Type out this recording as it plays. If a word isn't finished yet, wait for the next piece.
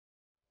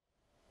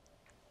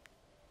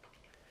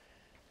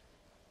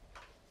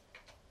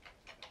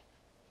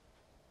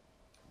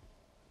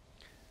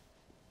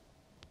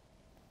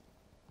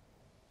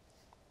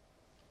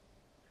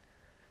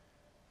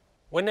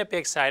Wouldn't it be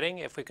exciting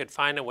if we could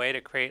find a way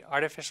to create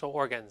artificial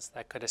organs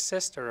that could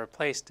assist or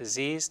replace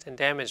diseased and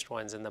damaged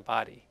ones in the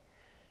body?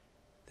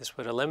 This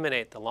would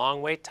eliminate the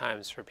long wait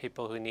times for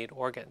people who need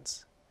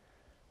organs.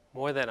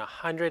 More than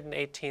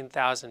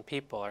 118,000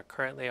 people are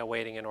currently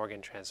awaiting an organ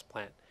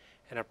transplant,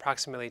 and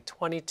approximately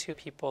 22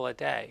 people a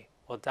day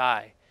will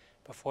die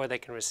before they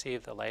can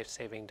receive the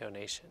life-saving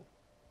donation.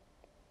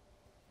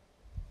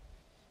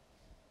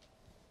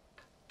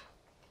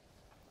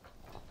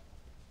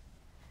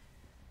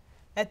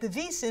 At the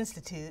Wyss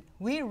Institute,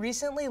 we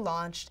recently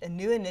launched a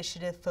new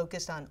initiative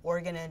focused on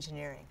organ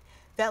engineering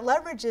that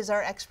leverages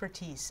our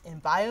expertise in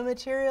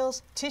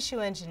biomaterials, tissue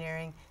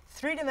engineering,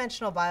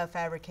 three-dimensional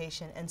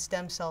biofabrication, and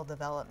stem cell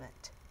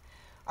development.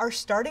 Our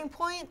starting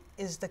point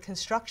is the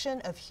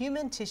construction of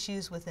human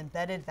tissues with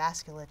embedded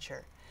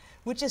vasculature,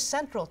 which is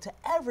central to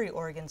every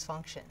organ's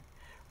function,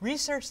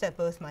 research that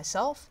both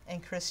myself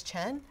and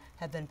Chen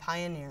have been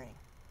pioneering.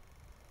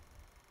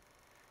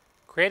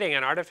 Creating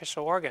an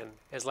artificial organ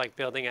is like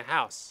building a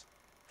house.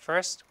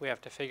 First, we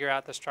have to figure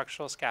out the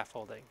structural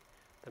scaffolding,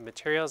 the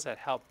materials that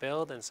help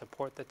build and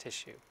support the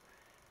tissue.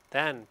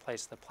 Then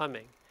place the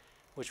plumbing,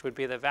 which would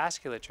be the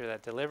vasculature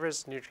that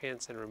delivers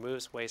nutrients and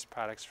removes waste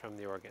products from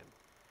the organ.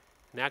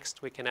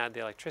 Next, we can add the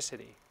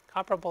electricity,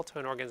 comparable to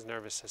an organ's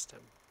nervous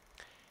system.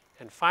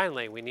 And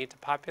finally, we need to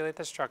populate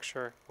the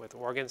structure with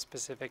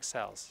organ-specific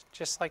cells,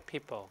 just like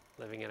people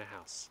living in a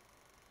house.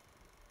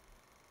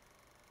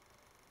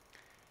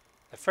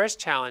 The first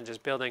challenge is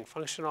building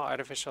functional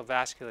artificial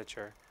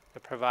vasculature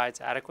that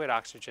provides adequate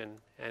oxygen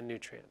and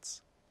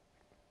nutrients.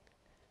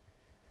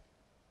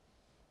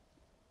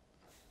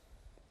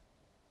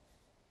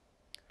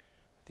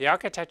 The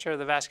architecture of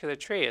the vascular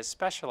tree is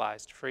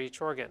specialized for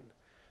each organ,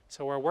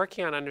 so we're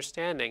working on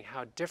understanding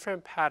how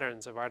different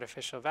patterns of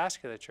artificial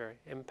vasculature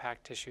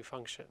impact tissue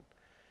function.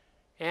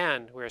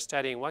 And we're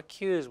studying what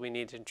cues we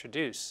need to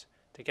introduce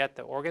to get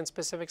the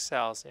organ-specific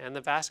cells and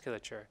the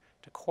vasculature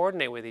to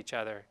coordinate with each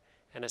other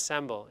and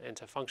assemble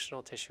into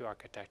functional tissue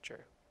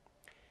architecture.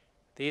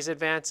 These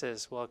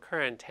advances will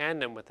occur in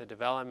tandem with the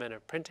development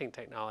of printing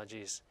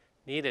technologies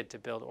needed to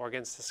build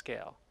organs to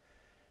scale,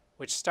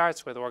 which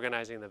starts with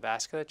organizing the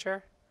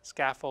vasculature,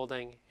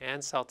 scaffolding,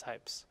 and cell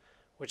types,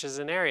 which is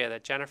an area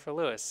that Jennifer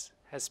Lewis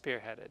has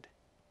spearheaded.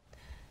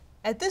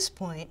 At this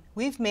point,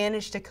 we've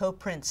managed to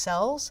co-print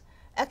cells,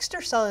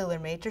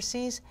 extracellular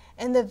matrices,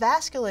 and the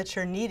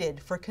vasculature needed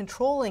for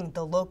controlling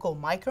the local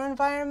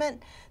microenvironment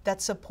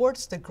that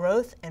supports the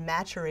growth and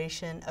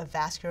maturation of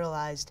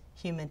vascularized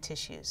human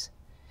tissues.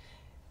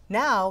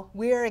 Now,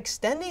 we are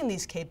extending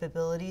these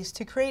capabilities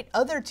to create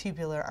other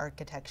tubular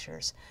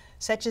architectures,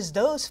 such as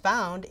those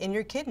found in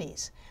your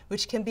kidneys,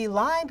 which can be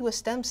lined with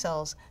stem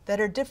cells that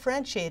are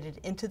differentiated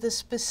into the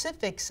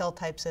specific cell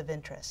types of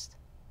interest.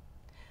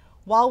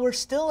 While we're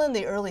still in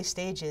the early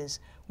stages,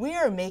 we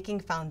are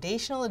making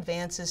foundational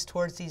advances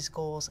towards these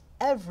goals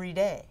every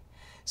day.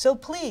 So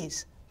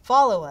please,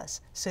 follow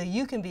us so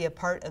you can be a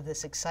part of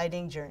this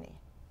exciting journey.